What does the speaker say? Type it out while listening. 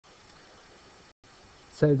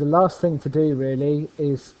So the last thing to do really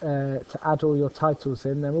is to add all your titles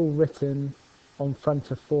in. They're all written on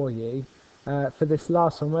Fronter for you. For this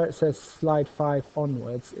last one, where it says slide 5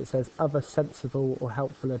 onwards, it says other sensible or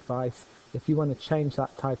helpful advice. If you want to change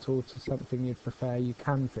that title to something you'd prefer, you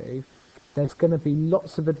can do. There's going to be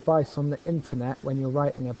lots of advice on the internet when you're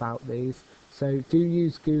writing about these, so do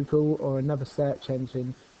use Google or another search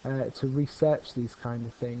engine to research these kind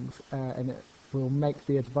of things, and it will make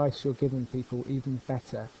the advice you're giving people even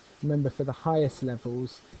better. Remember, for the highest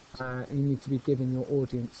levels, you need to be giving your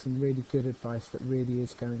audience some really good advice that really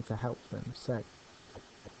is going to help them. So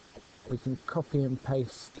we can copy and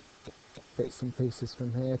paste bits and pieces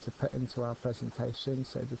from here to put into our presentation.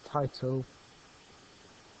 So the title,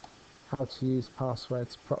 how to use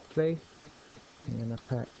passwords properly. I'm going to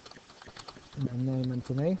put my name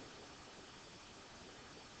underneath.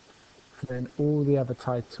 And then all the other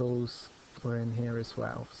titles were in here as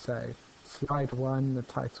well. So slide 1, the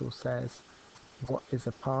title says, what is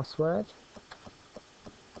a password?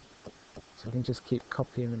 So we can just keep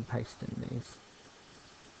copying and pasting these.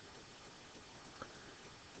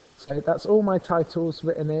 So that's all my titles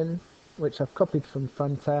written in, which I've copied from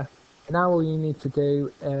Fronter. Now all you need to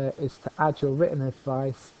do is to add your written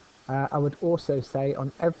advice. I would also say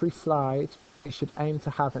on every slide you should aim to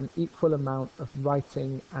have an equal amount of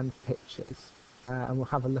writing and pictures, and we'll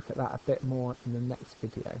have a look at that a bit more in the next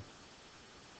video.